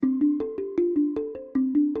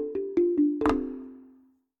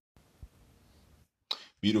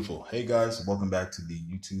Beautiful. Hey guys, welcome back to the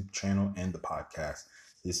YouTube channel and the podcast.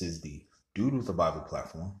 This is the Dude with the Bible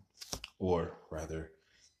platform, or rather,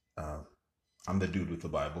 uh, I'm the dude with the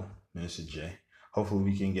Bible, Minister J. Hopefully,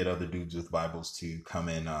 we can get other dudes with Bibles to come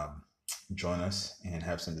and join us and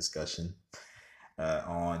have some discussion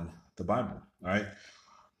on the Bible. All right.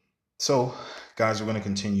 So, guys, we're going to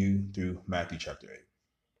continue through Matthew chapter 8.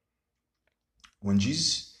 When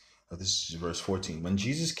Jesus, this is verse 14. When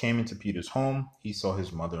Jesus came into Peter's home, he saw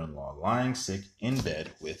his mother-in-law lying sick in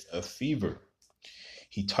bed with a fever.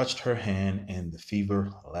 He touched her hand and the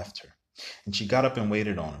fever left her, and she got up and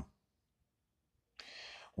waited on him.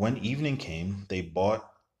 When evening came, they brought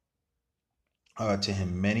to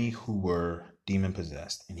him many who were demon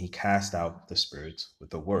possessed, and he cast out the spirits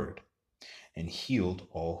with a word and healed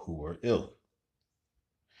all who were ill.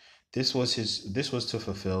 This was to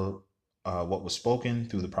fulfill what was spoken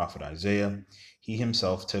through the prophet Isaiah. He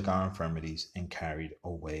himself took our infirmities and carried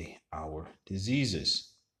away our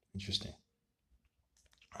diseases. Interesting.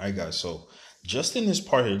 All right, guys. So just in this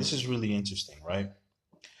part here, this is really interesting, right?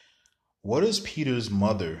 What does Peter's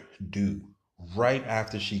mother do right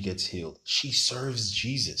after she gets healed? She serves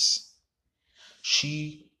Jesus.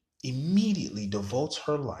 She immediately devotes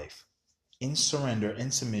her life in surrender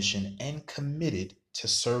and submission and committed to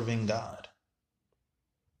serving God.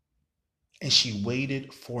 And she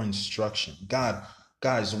waited for instruction.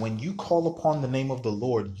 Guys, when you call upon the name of the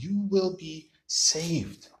Lord, you will be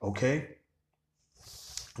saved, okay?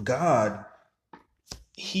 God,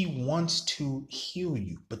 he wants to heal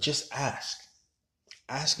you, but just ask.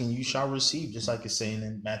 Ask and you shall receive, just like it's saying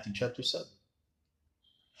in Matthew chapter 7.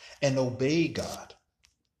 And obey God.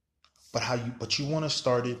 But you want to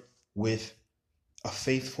start it with a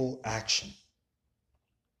faithful action.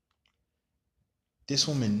 This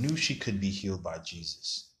woman knew she could be healed by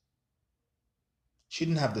Jesus. She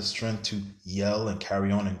didn't have the strength to yell and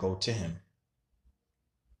carry on and go to him.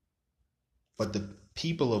 But the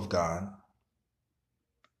people of God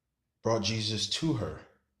brought Jesus to her,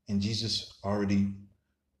 and Jesus already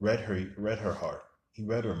read her heart. He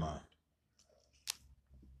read her mind.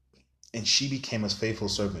 And she became a faithful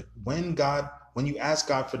servant. When you ask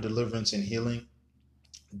God for deliverance and healing,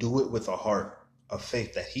 do it with a heart of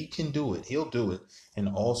faith that he can do it. He'll do it. And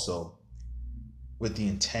also with the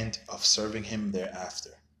intent of serving him thereafter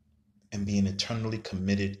and being eternally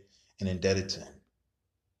committed and indebted to him.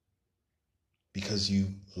 Because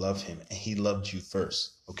you love him and he loved you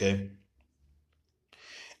first. Okay.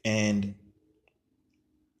 And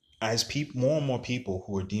as more and more people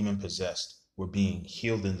who are demon possessed were being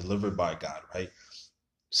healed and delivered by God, right?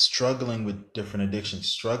 Struggling with different addictions,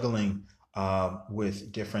 struggling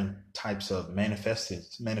with different types of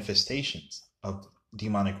manifestations of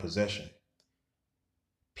demonic possession.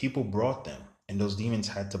 People brought them, and those demons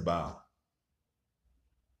had to bow.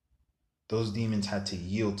 Those demons had to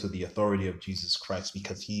yield to the authority of Jesus Christ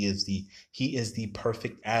because he is the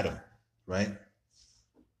perfect Adam, right?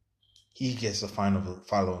 He gets the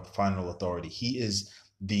final authority. He is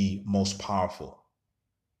the most powerful.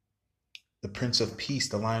 The Prince of Peace,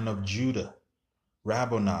 the Lion of Judah,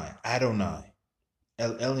 Rabboni, Adonai,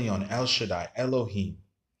 El Elyon, El Shaddai, Elohim,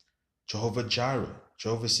 Jehovah Jireh,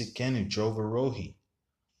 Jehovah Tsidkenu, Jehovah Rohi,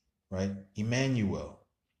 right? Emmanuel,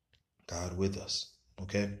 God with us,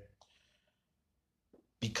 okay?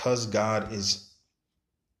 Because God is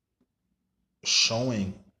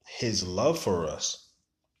showing his love for us,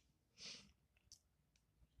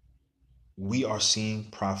 we are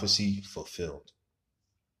seeing prophecy fulfilled.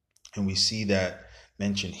 And we see that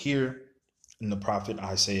mentioned here in the prophet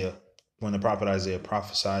Isaiah. When the prophet Isaiah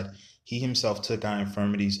prophesied, he himself took our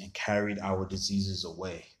infirmities and carried our diseases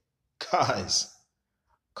away. Guys,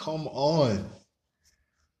 come on.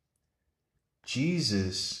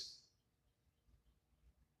 Jesus,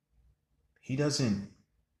 he doesn't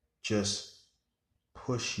just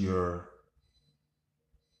push your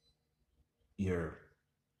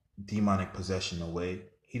demonic possession away.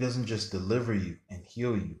 He doesn't just deliver you and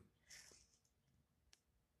heal you.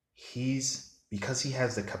 Because he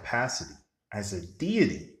has the capacity as a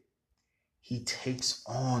deity, he takes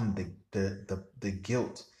on the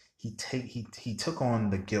guilt. He took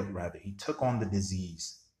on the guilt, rather. He took on the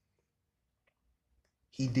disease.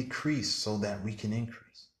 He decreased so that we can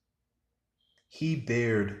increase. He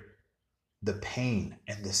bared the pain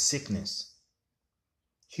and the sickness.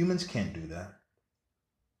 Humans can't do that.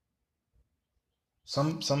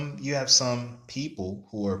 You have some people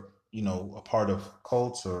who are, a part of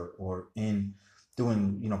cults or in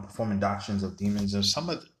doing, performing doctrines of demons. There's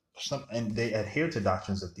and they adhere to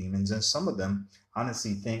doctrines of demons, and some of them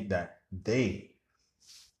honestly think that they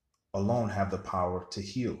alone have the power to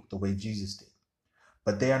heal the way Jesus did.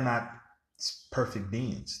 but they are not perfect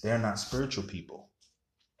beings. They are not spiritual people.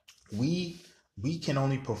 We can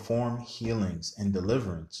only perform healings and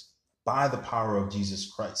deliverance by the power of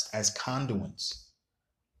Jesus Christ as conduits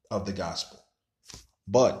of the gospel.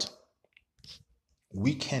 But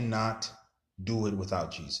we cannot do it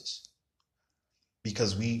without Jesus,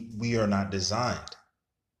 because we are not designed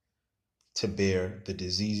to bear the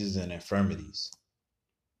diseases and infirmities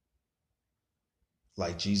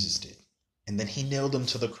like Jesus did. And then he nailed them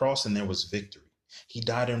to the cross and there was victory. He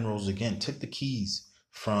died and rose again, took the keys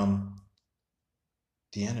from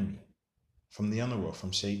the enemy, from the underworld,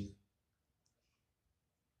 from Satan.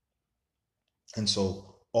 And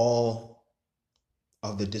so all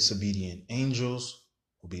of the disobedient angels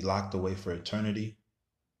will be locked away for eternity,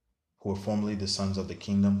 who were formerly the sons of the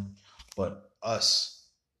kingdom. But us,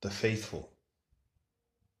 the faithful,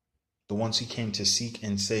 the ones he came to seek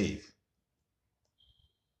and save,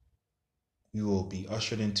 we will be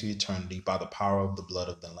ushered into eternity by the power of the blood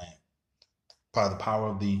of the Lamb, by the power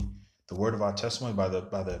of the word of our testimony, by the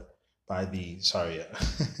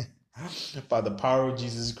by the power of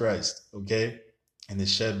Jesus Christ, okay, and the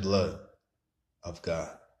shed blood of God.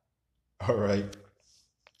 All right.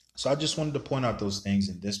 So I just wanted to point out those things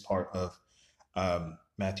in this part of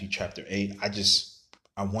Matthew chapter 8.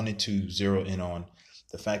 I wanted to zero in on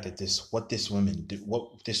the fact that what this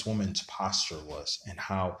woman's posture was, and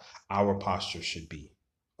how our posture should be,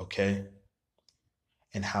 okay?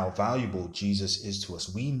 And how valuable Jesus is to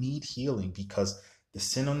us. We need healing because the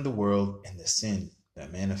sin in the world and the sin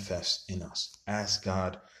that manifests in us. Ask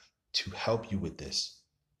God to help you with this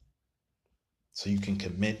so you can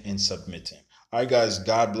commit and submit to him. All right, guys,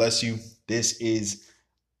 God bless you. This is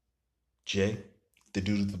Jay, the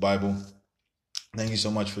Dude of the Bible. Thank you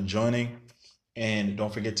so much for joining. And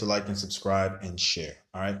don't forget to like and subscribe and share.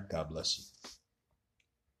 All right, God bless you.